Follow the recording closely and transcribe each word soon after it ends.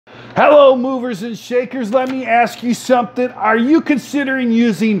Hello, movers and shakers. Let me ask you something. Are you considering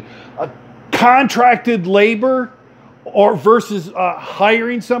using contracted labor or versus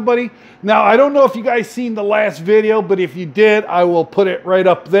hiring somebody? Now, I don't know if you guys seen the last video, but if you did, I will put it right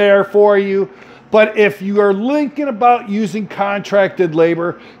up there for you. But if you are thinking about using contracted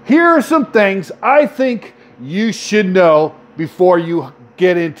labor, here are some things I think you should know before you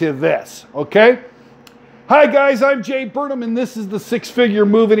get into this, okay? Hi guys, I'm Jae Burnham and this is the Six Figure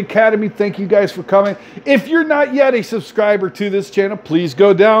Moving Academy. Thank you guys for coming. If you're not yet a subscriber to this channel, please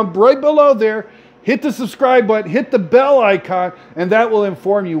go down right below there, hit the subscribe button, hit the bell icon, and that will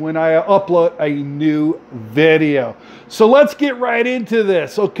inform you when I upload a new video. So let's get right into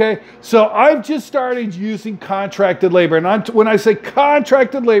this, okay? So I've just started using contracted labor, and when I say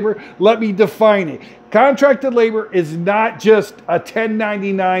contracted labor, let me define it. Contracted labor is not just a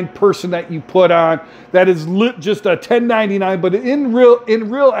 1099 person that you put on, that is just a 1099, but in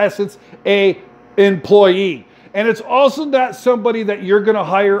real essence, a employee. And it's also not somebody that you're going to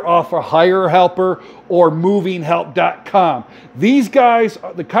hire off a Hire Helper or movinghelp.com. These guys,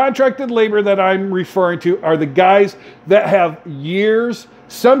 the contracted labor that I'm referring to, are the guys that have years,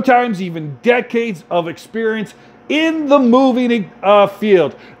 sometimes even decades of experience in the moving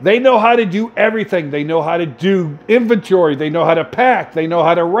field. They know how to do everything. They know how to do inventory. They know how to pack. They know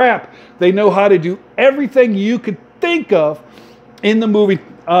how to wrap. They know how to do everything you could think of in the moving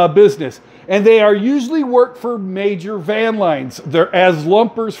business. And they are usually work for major van lines. They're as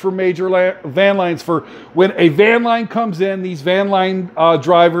lumpers for major van lines. For when a van line comes in, these van line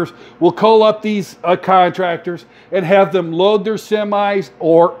drivers will call up these contractors and have them load their semis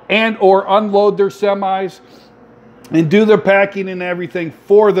or unload their semis and do their packing and everything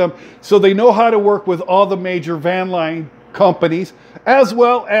for them. So they know how to work with all the major van line companies as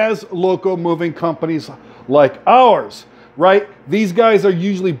well as local moving companies like ours. Right? These guys are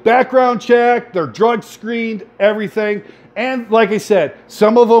usually background checked, they're drug screened, everything. And like I said,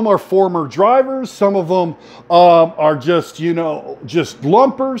 some of them are former drivers, some of them are just, just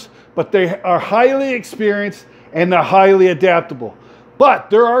lumpers, but they are highly experienced and they're highly adaptable.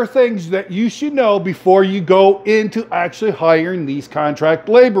 But there are things that you should know before you go into actually hiring these contract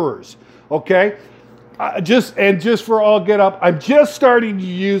laborers, okay? Just for all get up, I'm just starting to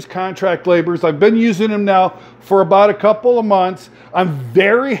use contract laborers. I've been using them now for about a couple of months. I'm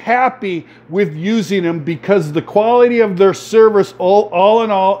very happy with using them because the quality of their service, all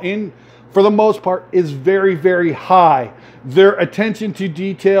in all, for the most part, is very, very high. Their attention to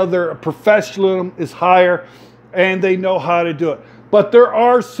detail, their professionalism is higher, and they know how to do it. But there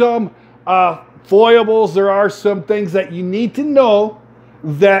are some foibles. There are some things that you need to know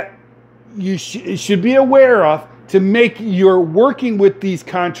that you should be aware of to make your working with these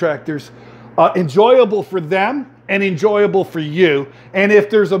contractors enjoyable for them and enjoyable for you. And if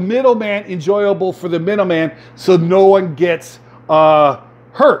there's a middleman, enjoyable for the middleman so no one gets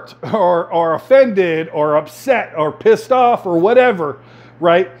hurt or offended or upset or pissed off or whatever,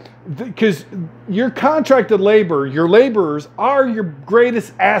 right? Because your contracted labor, your laborers are your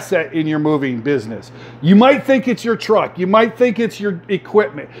greatest asset in your moving business. You might think it's your truck. You might think it's your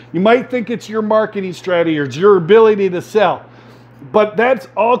equipment. You might think it's your marketing strategy or your ability to sell. But that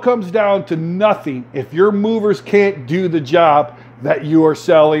all comes down to nothing if your movers can't do the job that you are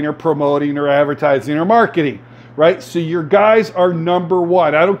selling or promoting or advertising or marketing. Right? So your guys are number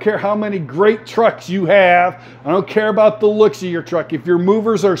one. I don't care how many great trucks you have. I don't care about the looks of your truck. If your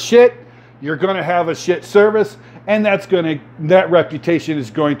movers are shit, you're going to have a shit service, and that reputation is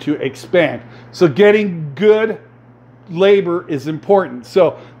going to expand. So getting good labor is important.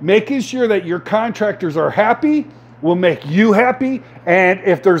 So making sure that your contractors are happy will make you happy, and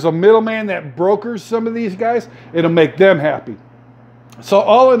if there's a middleman that brokers some of these guys, it'll make them happy. So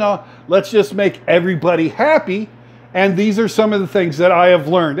all in all, let's just make everybody happy. And these are some of the things that I have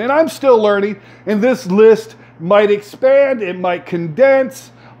learned. And I'm still learning. And this list might expand. It might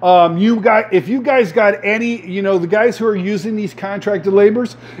condense. If you guys got any, the guys who are using these contracted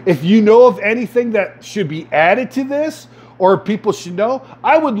laborers, if you know of anything that should be added to this or people should know,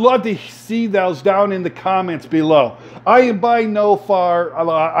 I would love to see those down in the comments below. I am by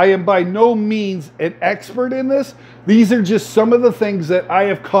no means an expert in this. These are just some of the things that I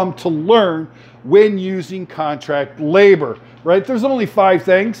have come to learn when using contract labor, right? There's only 5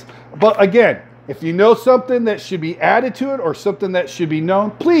 things, but again, if you know something that should be added to it or something that should be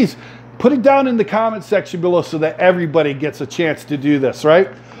known, please put it down in the comment section below so that everybody gets a chance to do this, right?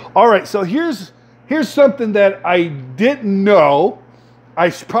 All right, so here's something that I didn't know.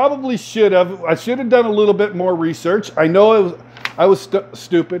 I probably should have. I should have done a little bit more research. I know I was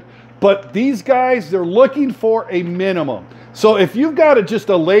stupid, but these guys, they're looking for a minimum. So if you've got just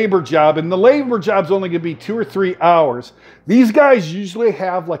a labor job, and the labor job's only going to be 2 or 3 hours, these guys usually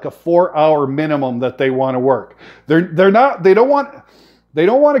have like a 4-hour minimum that they want to work. They don't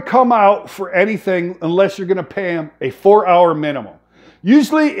want to come out for anything unless you're going to pay them a 4-hour minimum.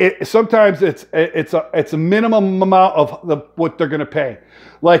 Usually, sometimes it's a minimum amount of what they're going to pay.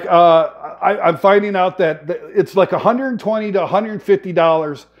 Like I'm finding out that it's like $120 to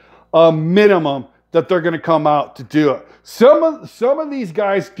 $150 a minimum that they're going to come out to do it. Some of these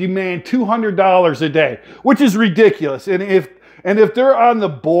guys demand $200 a day, which is ridiculous. And if they're on the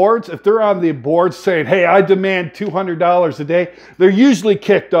boards, saying, "Hey, I demand $200 a day," they're usually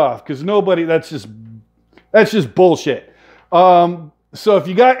kicked off because that's just bullshit. So if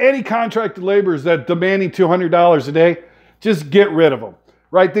you got any contracted laborers that demanding $200 a day, just get rid of them,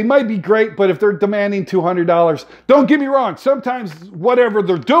 right? They might be great, but if they're demanding $200, don't get me wrong. Sometimes whatever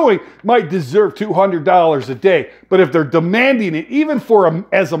they're doing might deserve $200 a day. But if they're demanding it, even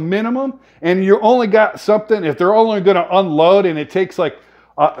as a minimum, and you only got something, if they're only going to unload and it takes like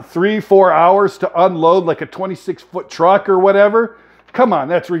 3-4 hours to unload like a 26-foot truck or whatever, come on,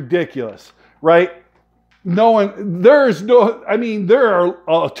 that's ridiculous, right? There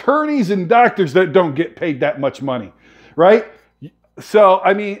are attorneys and doctors that don't get paid that much money, right? So,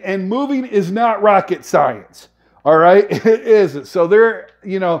 and moving is not rocket science, all right? It isn't. So there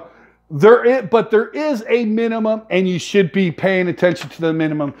is a minimum, and you should be paying attention to the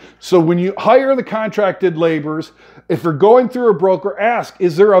minimum. So when you hire the contracted laborers, if you're going through a broker, ask,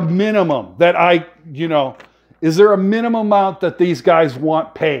 is there a minimum is there a minimum amount that these guys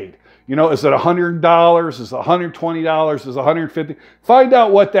want paid? Is it $100? Is it $120? Is it $150? Find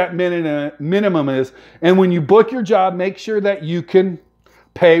out what that minimum is. And when you book your job, make sure that you can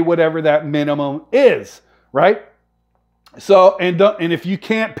pay whatever that minimum is, right? So, and if you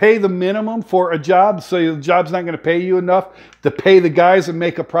can't pay the minimum for a job, so the job's not going to pay you enough to pay the guys and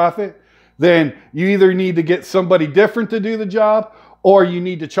make a profit, then you either need to get somebody different to do the job, or you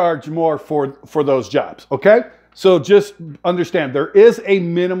need to charge more for those jobs, okay? So just understand, there is a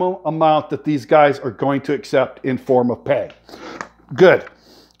minimum amount that these guys are going to accept in form of pay. Good.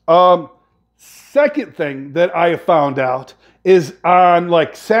 Second thing that I have found out is on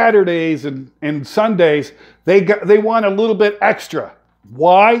like Saturdays and Sundays, they want a little bit extra.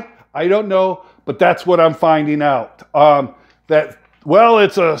 Why? I don't know, but that's what I'm finding out. Well,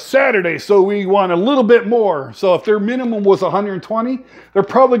 it's a Saturday, so we want a little bit more. So if their minimum was $120, they're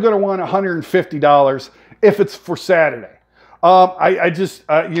probably going to want $150 if it's for Saturday. I just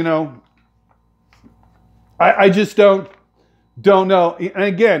don't know. And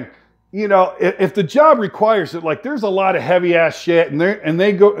again, if the job requires it, like there's a lot of heavy ass shit, and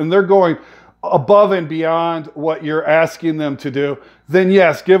they're going above and beyond what you're asking them to do, then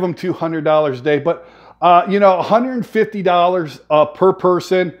yes, give them $200 a day. But $150 per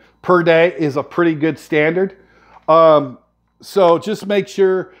person per day is a pretty good standard. So just make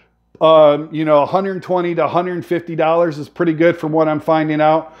sure, $120 to $150 is pretty good from what I'm finding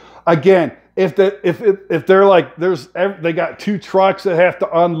out. Again, if they're like, they got 2 trucks that have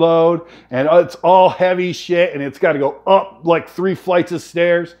to unload, and it's all heavy shit, and it's got to go up like 3 flights of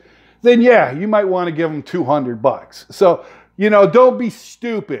stairs, then yeah, you might want to give them $200. So, don't be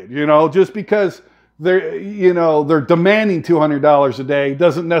stupid, just because they're demanding $200 a day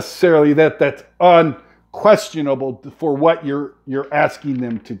doesn't necessarily that's unquestionable for what you're asking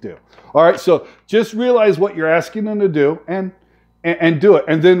them to do. All right, so just realize what you're asking them to do and do it,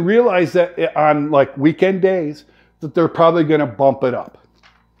 and then realize that on like weekend days that they're probably going to bump it up.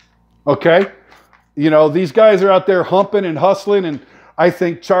 Okay, these guys are out there humping and hustling, and I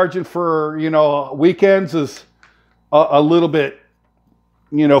think charging for weekends is a little bit.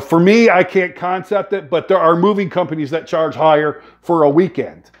 For me, I can't concept it, but there are moving companies that charge higher for a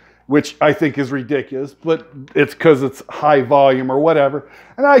weekend, which I think is ridiculous, but it's because it's high volume or whatever.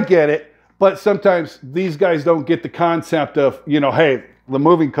 And I get it, but sometimes these guys don't get the concept of, hey, the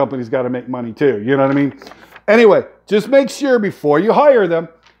moving company's got to make money too. You know what I mean? Anyway, just make sure before you hire them,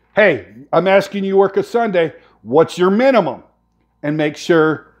 hey, I'm asking you to work a Sunday. What's your minimum? And make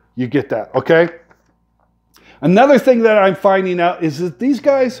sure you get that, okay? Another thing that I'm finding out is that these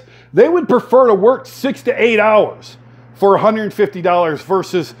guys, they would prefer to work 6 to 8 hours for $150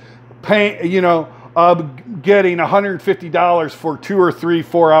 versus paying, getting $150 for 2 or 3,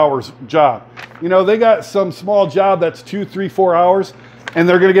 4 hours job. They got some small job that's 2, 3, 4 hours, and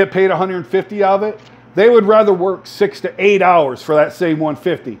they're going to get paid $150 of it. They would rather work 6 to 8 hours for that same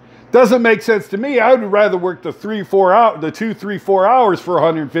 $150. Doesn't make sense to me. I would rather work the 2, 3, 4 hours for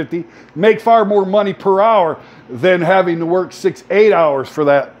 $150, make far more money per hour than having to work 6, 8 hours for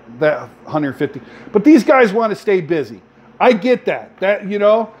that $150. But these guys want to stay busy. I get that. That, you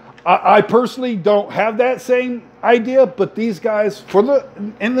know, I personally don't have that same idea, but these guys,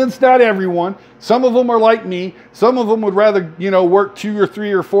 and it's not everyone. Some of them are like me. Some of them would rather, you know, work 2 or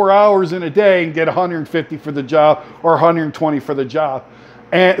 3 or 4 hours in a day and get 150 for the job or 120 for the job,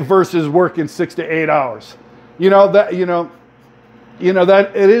 and versus working 6 to 8 hours. You know that,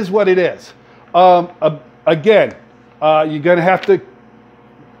 that it is what it is. Again, you're gonna have to.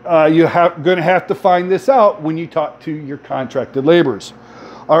 Going to have to find this out when you talk to your contracted laborers.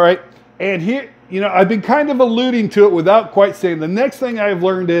 All right. And here, I've been kind of alluding to it without quite saying. The next thing I've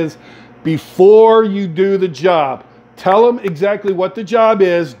learned is before you do the job, tell them exactly what the job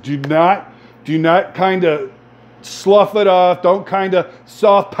is. Do not kind of slough it off. Don't kind of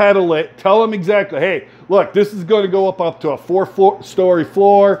soft pedal it. Tell them exactly, hey, look, this is going to go up to a 4-story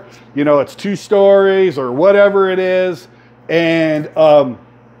floor. It's 2 stories or whatever it is. And,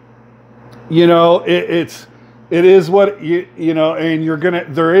 it is what,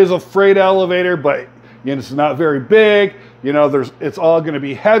 and there is a freight elevator, but it's not very big. It's all going to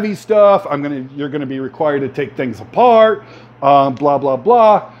be heavy stuff. You're going to be required to take things apart, blah, blah,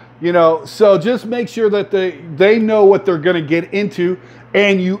 blah. So just make sure that they know what they're going to get into,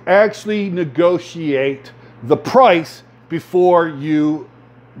 and you actually negotiate the price before you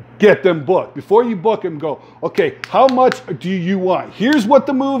get them booked. Before you book them, go, okay, how much do you want? Here's what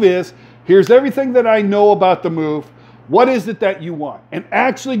the move is. Here's everything that I know about the move. What is it that you want? And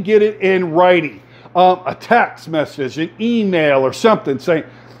actually get it in writing. A text message, an email or something saying,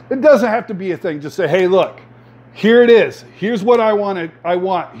 it doesn't have to be a thing. Just say, hey, look, here it is. Here's what I want.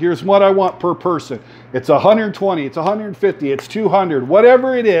 Here's what I want per person. It's 120, it's 150, it's 200,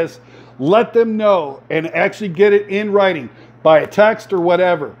 whatever it is, let them know and actually get it in writing by a text or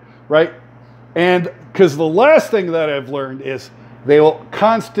whatever, right? And because the last thing that I've learned is they will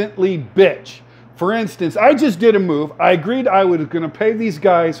constantly bitch. For instance, I just did a move. I agreed I was going to pay these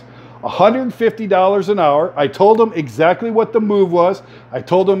guys $150 an hour. I told them exactly what the move was. I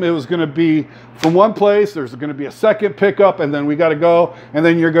told them it was going to be from one place. There's going to be a second pickup, and then we got to go. And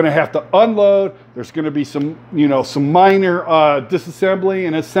then you're going to have to unload. There's going to be some, some minor disassembly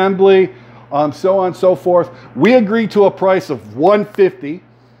and assembly, so on and so forth. We agreed to a price of $150,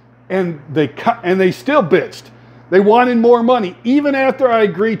 and they still bitched. They wanted more money, even after I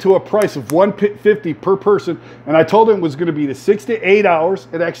agreed to a price of $150 per person. And I told them it was going to be the 6 to 8 hours.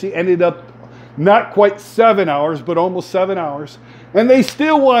 It actually ended up not quite 7 hours, but almost 7 hours. And they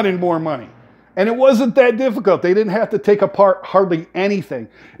still wanted more money. And it wasn't that difficult. They didn't have to take apart hardly anything.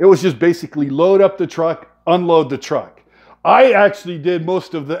 It was just basically load up the truck, unload the truck. I actually did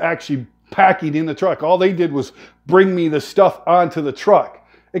most of the actually packing in the truck. All they did was bring me the stuff onto the truck,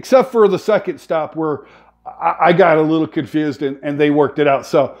 except for the second stop where I got a little confused and they worked it out.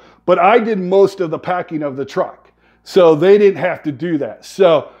 But I did most of the packing of the truck, so they didn't have to do that.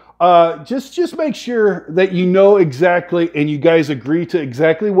 So just make sure that you know exactly, and you guys agree to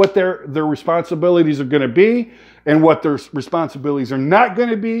exactly what their responsibilities are going to be, and what their responsibilities are not going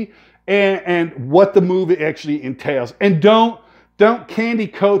to be, and what the move actually entails. And don't candy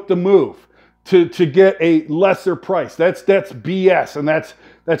coat the move to get a lesser price. That's BS, and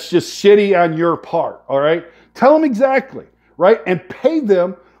that's just shitty on your part, all right? Tell them exactly, right? And pay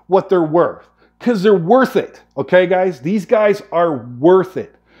them what they're worth, because they're worth it, okay, guys? These guys are worth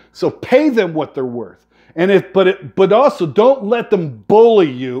it. So pay them what they're worth. But also don't let them bully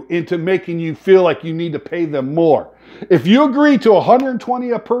you into making you feel like you need to pay them more. If you agree to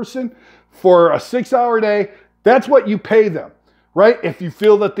 $120 a person for a 6-hour day, that's what you pay them, right? If you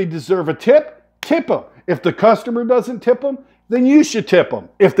feel that they deserve a tip, tip them. If the customer doesn't tip them, then you should tip them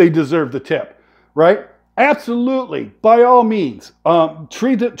if they deserve the tip, right? Absolutely, by all means,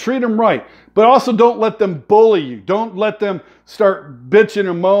 treat them right. But also don't let them bully you. Don't let them start bitching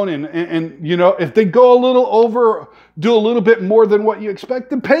and moaning. And if they go a little over, do a little bit more than what you expect,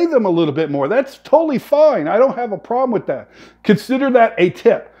 then pay them a little bit more. That's totally fine. I don't have a problem with that. Consider that a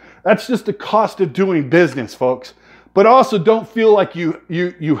tip. That's just the cost of doing business, folks. But also don't feel like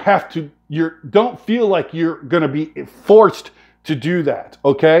you have to. Don't feel like you're going to be forced to do that,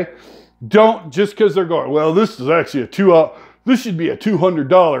 okay? Don't, just because they're going, well, this is actually this should be a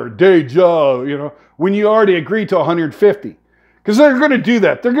 $200 a day job, when you already agreed to $150. Because they're going to do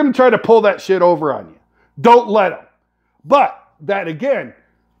that. They're going to try to pull that shit over on you. Don't let them. But that, again,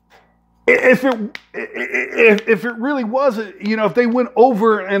 if it really wasn't, if they went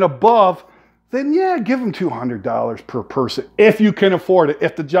over and above, then yeah, give them $200 per person if you can afford it,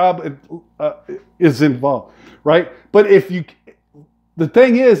 if the job is involved, right? But the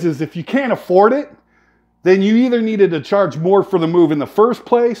thing is if you can't afford it, then you either needed to charge more for the move in the first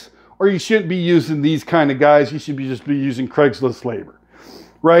place, or you shouldn't be using these kind of guys. You should just be using Craigslist labor,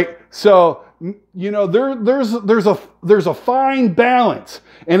 right? So, you know, there's a fine balance,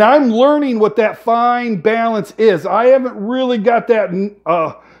 and I'm learning what that fine balance is. I haven't really got that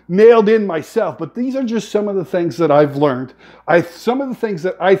nailed in myself, but these are just some of the things that I've learned. Some of the things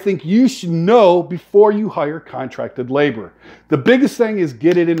that I think you should know before you hire contracted labor. The biggest thing is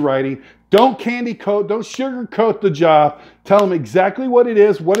get it in writing. Don't candy coat, don't sugarcoat the job. Tell them exactly what it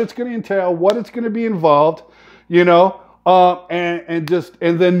is, what it's going to entail, what it's going to be involved, you know, and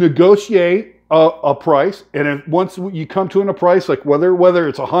then negotiate a price. And once you come to a price, like whether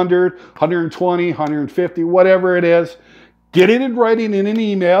it's 100, 120, 150, whatever it is, get it in writing in an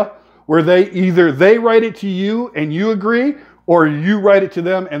email where they write it to you and you agree, or you write it to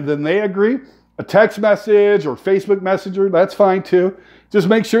them and then they agree. A text message or Facebook Messenger, that's fine too. Just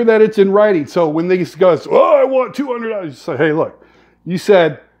make sure that it's in writing. So when they go, oh, I want $200, you say, hey, look, you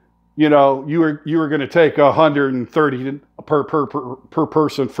said, you know, you were going to take 130 per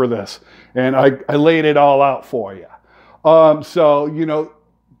person for this, and I laid it all out for you. So you know,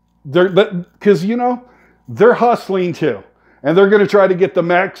 because you know they're hustling too, and they're going to try to get the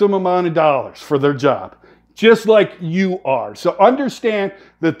maximum amount of dollars for their job, just like you are. So understand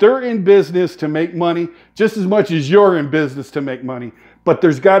that they're in business to make money just as much as you're in business to make money. But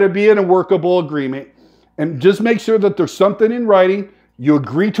there's got to be a workable agreement, and just make sure that there's something in writing. You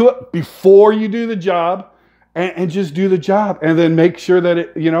agree to it before you do the job, and just do the job, and then make sure that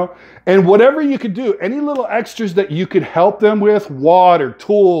it, you know, and whatever you could do, any little extras that you could help them with, water,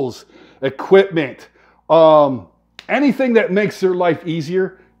 tools, equipment, anything that makes their life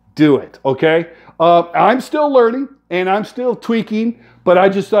easier, do it, okay? I'm still learning and I'm still tweaking, but I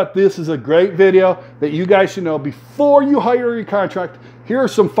just thought this is a great video that you guys should know before you hire your contract. Here are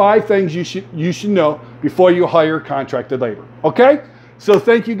some 5 things you should know before you hire contracted labor, okay? So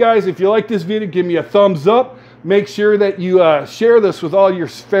thank you guys. If you like this video, give me a thumbs up. Make sure that you share this with all your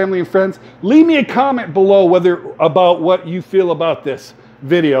family and friends. Leave me a comment below about what you feel about this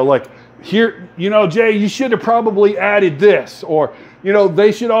video. Like, here, you know, Jay, you should have probably added this, or, you know,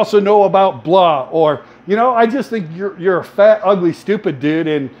 they should also know about blah, or, you know, I just think you're a fat, ugly, stupid dude,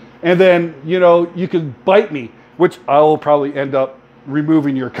 and then, you know, you can bite me, which I will probably end up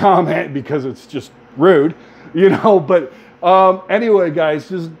removing your comment because it's just rude, you know. But anyway,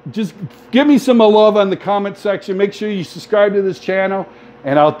 guys, just give me some love on the comment section. Make sure you subscribe to this channel,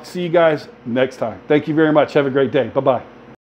 and I'll see you guys next time. Thank you very much. Have a great day. Bye-bye.